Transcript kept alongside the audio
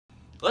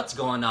What's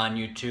going on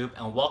YouTube,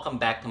 and welcome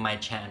back to my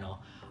channel.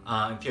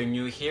 If you're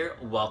new here,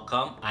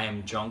 welcome. I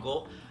am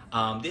Jongle.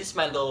 This is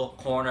my little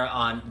corner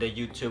on the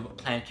YouTube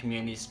plant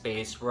community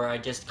space where I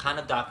just kind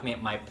of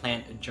document my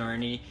plant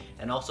journey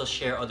and also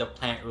share other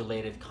plant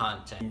related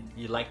content.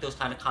 If you like those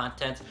kind of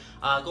contents,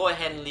 go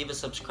ahead and leave a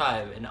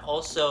subscribe, and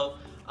also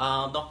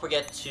don't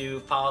forget to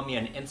follow me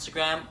on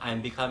Instagram.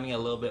 I'm becoming a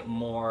little bit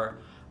more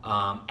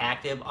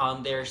active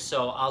on there,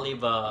 so I'll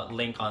leave a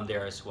link on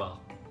there as well.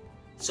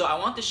 So I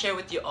want to share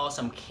with you all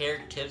some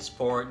care tips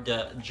for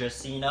the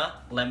Dracaena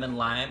Lemon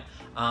Lime,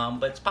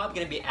 but it's probably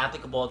going to be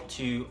applicable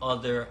to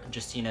other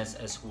Dracaenas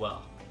as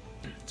well.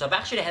 So I've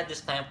actually had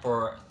this plant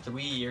for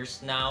 3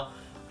 years now.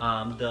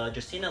 The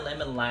Dracaena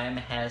Lemon Lime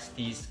has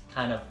these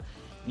kind of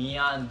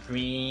neon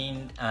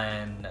green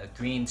and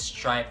green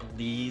striped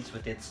leaves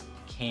with its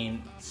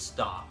cane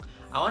stalk.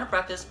 I want to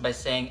preface by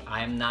saying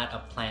I'm not a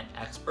plant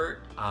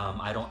expert.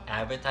 I don't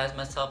advertise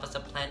myself as a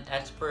plant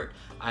expert.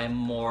 I'm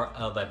more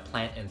of a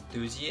plant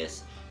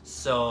enthusiast.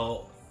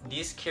 So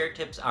these care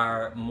tips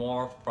are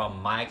more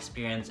from my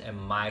experience and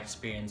my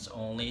experience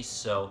only.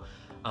 So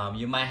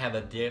you might have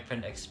a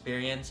different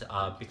experience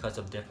because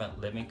of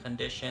different living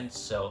conditions.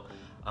 So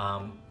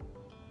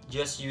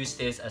just use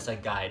this as a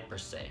guide per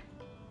se.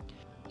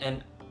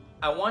 And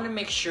I want to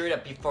make sure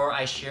that before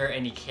I share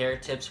any care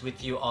tips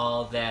with you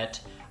all that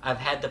I've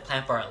had the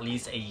plant for at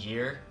least a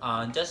year,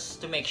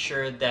 just to make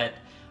sure that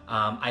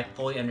I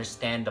fully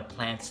understand the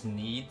plant's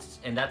needs.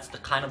 And that's the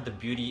kind of the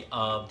beauty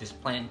of this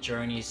plant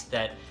journeys,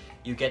 that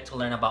you get to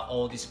learn about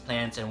all these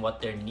plants and what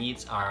their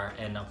needs are,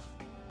 and of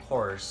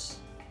course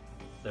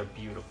they're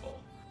beautiful.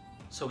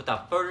 So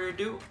without further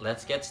ado,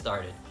 let's get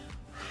started.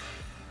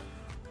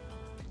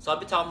 So I'll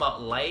be talking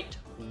about light,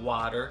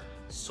 water,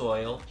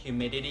 soil,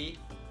 humidity,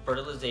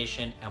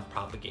 fertilization, and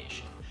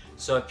propagation.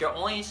 So if you're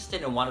only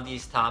interested in one of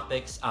these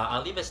topics,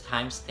 I'll leave a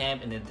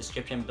timestamp in the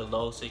description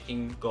below so you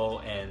can go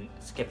and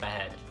skip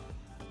ahead.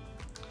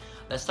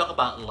 Let's talk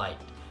about light.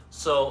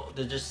 So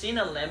the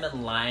Dracaena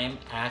Lemon Lime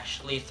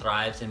actually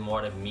thrives in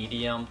more the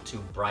medium to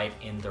bright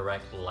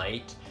indirect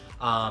light.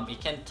 It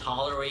can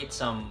tolerate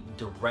some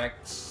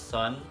direct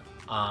sun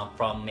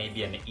from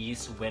maybe an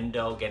east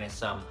window, getting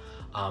some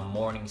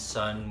morning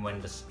sun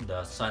when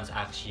the sun's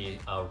actually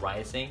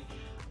rising.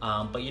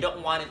 But you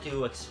don't want it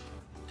to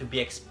be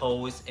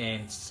exposed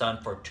in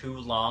sun for too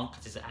long,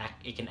 because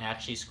it can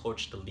actually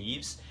scorch the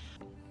leaves.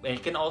 And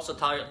it can also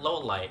tolerate low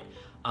light.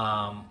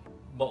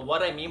 But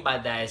what I mean by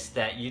that is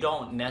that you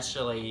don't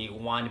necessarily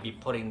want to be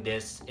putting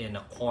this in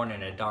a corner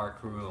in a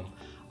dark room.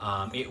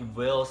 It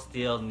will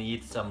still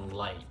need some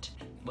light.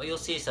 But you'll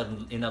see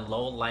some in a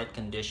low light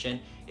condition,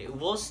 it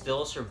will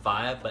still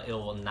survive, but it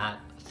will not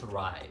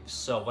thrive.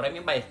 So what I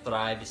mean by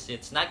thrive is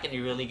it's not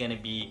really going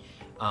to be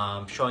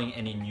showing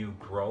any new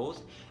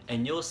growth,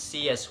 and you'll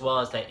see as well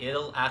as that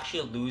it'll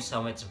actually lose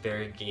some of its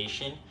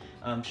variegation.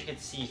 As you can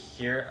see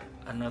here,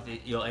 I don't know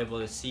if you're able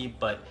to see,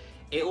 but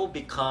it will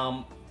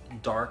become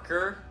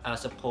darker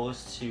as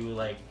opposed to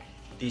like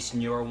these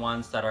newer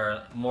ones that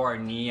are more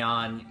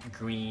neon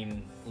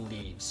green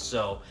leaves.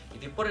 So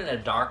if you put it in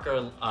a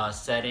darker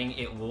setting,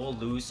 it will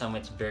lose some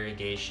of its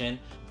variegation.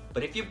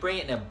 But if you bring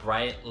it in a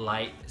bright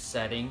light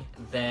setting,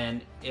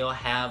 then it'll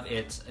have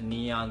its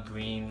neon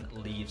green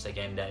leaves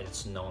again that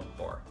it's known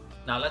for.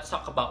 Now let's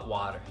talk about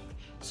watering.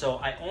 So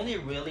I only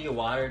really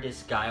water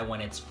this guy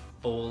when it's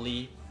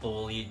fully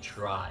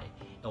dry.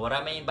 And what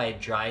I mean by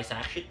dry is I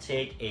actually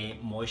take a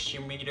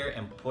moisture meter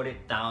and put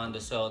it down in the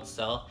soil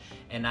itself.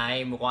 And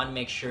I want to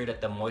make sure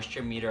that the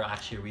moisture meter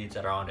actually reads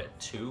around at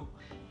 2.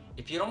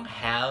 If you don't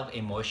have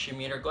a moisture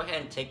meter, go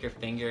ahead and take your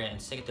finger and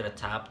stick it to the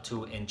top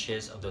 2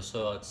 inches of the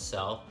soil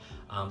itself.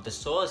 The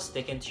soil is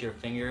sticking to your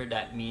finger.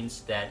 That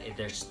means that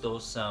there's still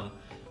some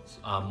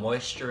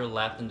moisture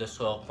left in the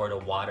soil for the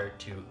water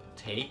to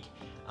take.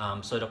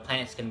 So the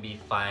plant's going to be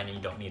fine and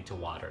you don't need to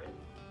water it.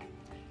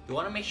 You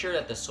want to make sure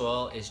that the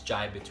soil is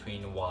dry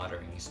between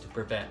waterings to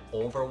prevent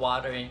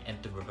overwatering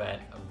and to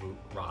prevent root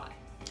rot.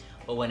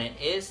 But when it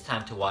is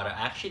time to water,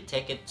 actually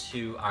take it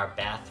to our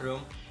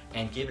bathroom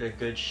and give it a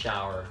good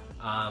shower.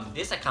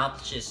 This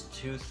accomplishes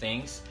 2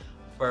 things.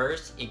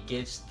 First, it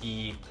gives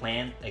the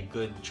plant a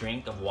good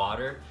drink of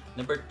water.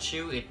 Number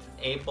 2, it's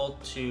able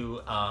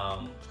to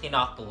clean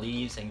off the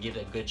leaves and give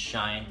it a good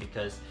shine,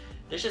 because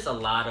there's just a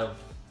lot of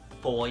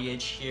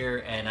foliage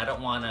here and I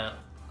don't want to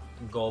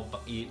go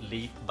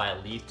leaf by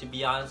leaf, to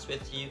be honest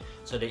with you.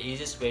 So the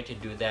easiest way to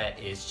do that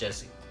is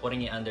just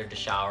putting it under the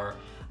shower,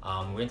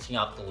 rinsing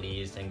off the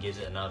leaves, and gives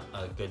it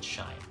a good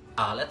shine.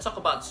 Let's talk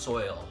about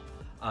soil.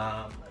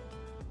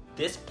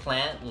 This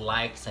plant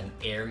likes an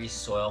airy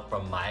soil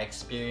from my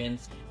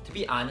experience. To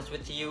be honest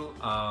with you,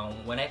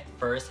 when I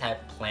first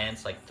had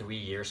plants like 3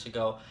 years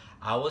ago,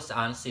 I was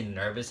honestly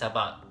nervous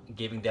about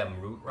giving them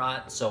root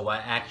rot. So what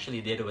I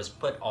actually did was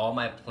put all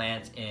my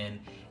plants in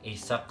a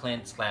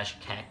succulent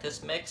 /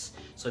 cactus mix.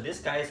 So this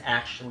guy is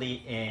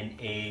actually in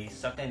a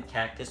succulent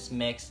cactus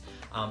mix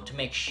to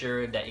make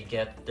sure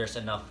that there's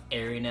enough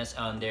airiness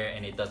on there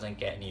and it doesn't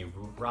get any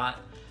root rot.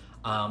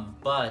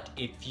 But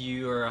if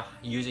you're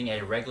using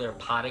a regular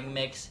potting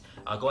mix,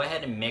 go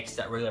ahead and mix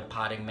that regular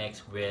potting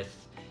mix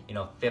with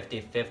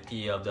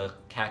 50-50 of the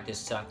cactus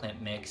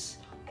succulent mix,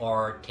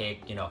 or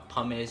take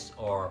pumice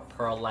or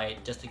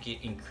perlite just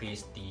to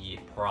increase the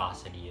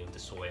porosity of the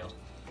soil.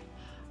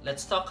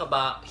 Let's talk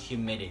about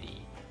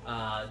humidity.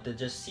 The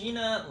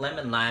Dracaena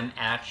Lemon Lime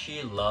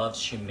actually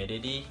loves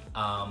humidity,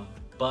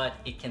 but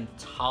it can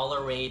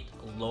tolerate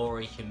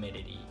lower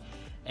humidity.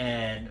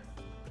 And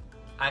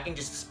I can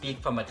just speak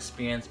from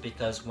experience,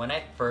 because when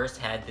I first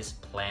had this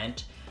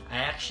plant, I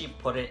actually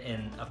put it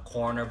in a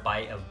corner by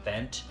a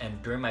vent,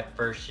 and during my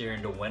first year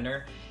in the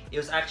winter, it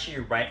was actually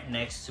right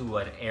next to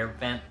an air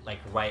vent, like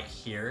right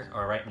here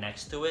or right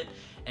next to it.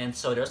 And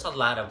so there's a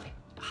lot of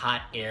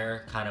hot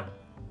air kind of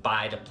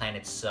by the plant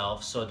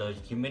itself, so the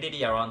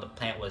humidity around the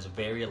plant was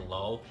very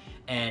low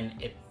and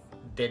it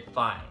did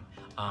fine.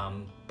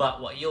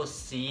 But what you'll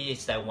see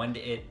is that when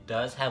it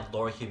does have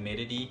lower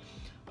humidity,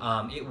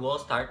 it will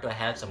start to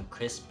have some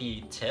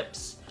crispy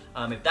tips.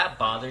 If that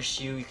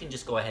bothers you, you can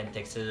just go ahead and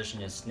take scissors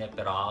and just snip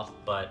it off,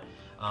 but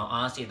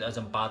honestly, it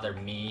doesn't bother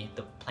me.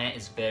 The plant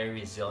is very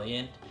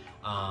resilient,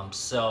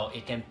 so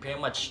it can pretty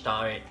much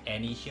tolerate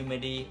any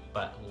humidity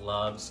but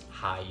loves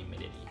high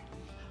humidity.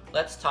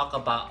 Let's talk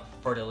about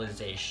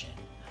fertilization.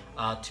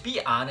 To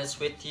be honest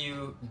with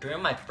you,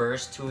 during my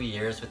first 2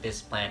 years with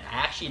this plant, I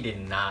actually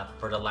did not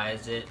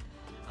fertilize it.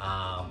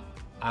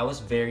 I was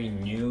very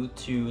new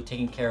to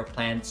taking care of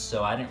plants,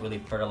 so I didn't really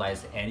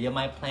fertilize any of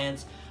my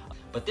plants.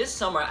 But this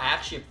summer, I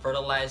actually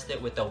fertilized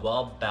it with a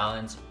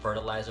well-balanced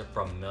fertilizer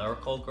from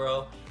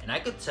Miracle-Gro. And I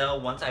could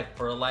tell once I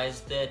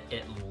fertilized it,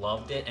 it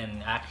loved it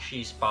and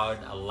actually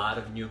sprouted a lot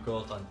of new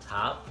growth on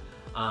top.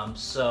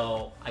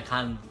 So I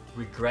kind of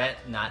regret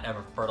not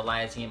ever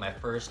fertilizing it my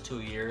first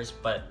 2 years,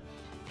 but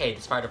hey,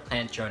 it's part of the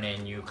plant journey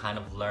and you kind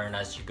of learn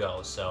as you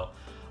go. So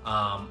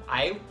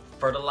I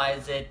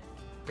fertilize it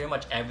pretty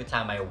much every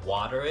time I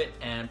water it,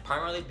 and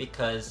primarily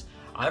because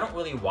I don't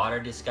really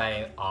water this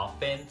guy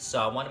often,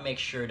 so I want to make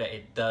sure that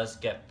it does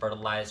get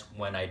fertilized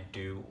when I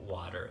do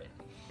water it.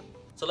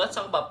 So let's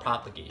talk about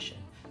propagation.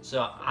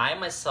 So I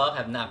myself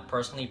have not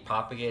personally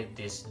propagated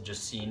this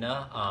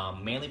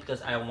Dracaena, mainly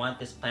because I want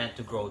this plant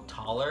to grow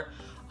taller.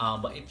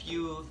 But if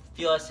you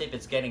feel as if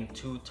it's getting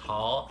too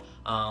tall,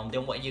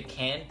 then what you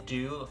can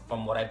do,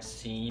 from what I've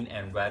seen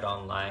and read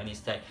online,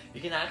 is that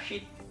you can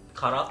actually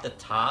cut off the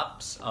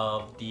tops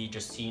of the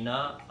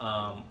Dracaena.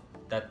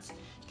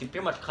 You can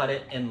pretty much cut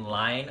it in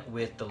line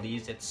with the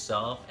leaves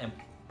itself, and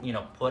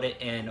put it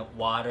in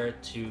water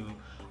to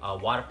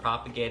water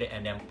propagate it,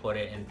 and then put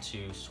it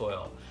into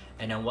soil.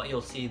 And then what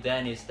you'll see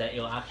then is that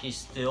it'll actually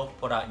still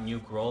put out new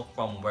growth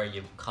from where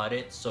you've cut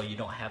it, so you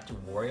don't have to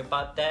worry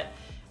about that.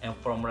 And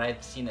from what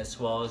I've seen as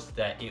well is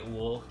that it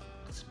will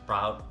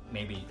sprout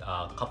maybe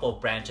a couple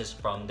of branches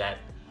from that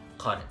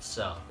cut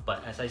itself.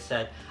 But as I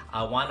said,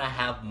 I want to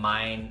have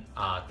mine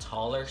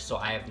taller, so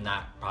I have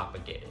not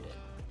propagated it.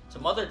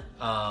 Some other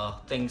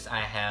things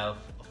I have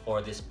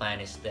for this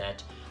plant is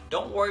that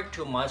don't worry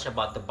too much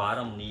about the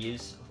bottom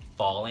leaves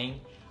falling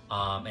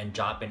and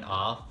dropping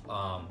off.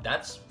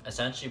 That's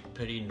essentially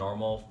pretty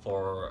normal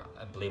for,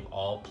 I believe,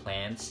 all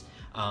plants.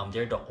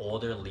 They're the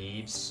older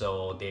leaves,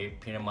 so they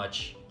pretty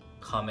much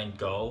come and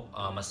go.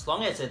 As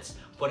long as it's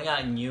putting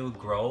out new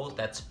growth,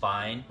 that's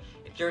fine.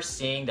 If you're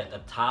seeing that the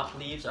top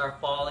leaves are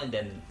falling,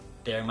 then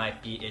there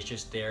might be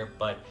issues there,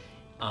 but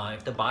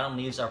if the bottom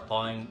leaves are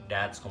falling,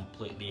 that's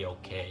completely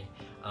okay.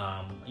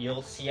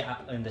 You'll see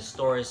in the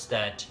stores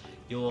that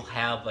you'll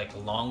have like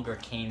longer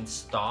cane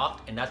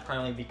stalk, and that's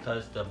primarily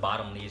because the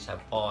bottom leaves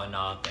have fallen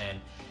off, and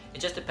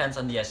it just depends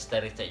on the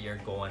aesthetics that you're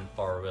going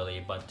for,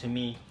 really. But to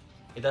me,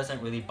 it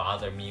doesn't really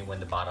bother me when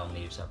the bottom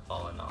leaves have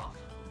fallen off.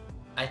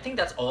 I think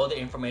that's all the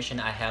information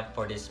I have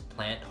for this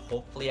plant.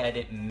 Hopefully I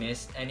didn't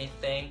miss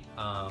anything.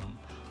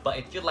 But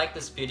if you like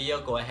this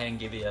video, go ahead and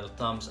give it a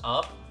thumbs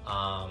up.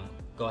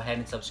 Go ahead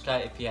and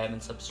subscribe if you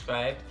haven't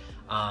subscribed.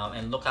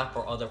 And look out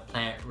for other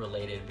plant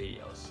related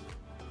videos.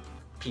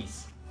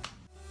 Peace.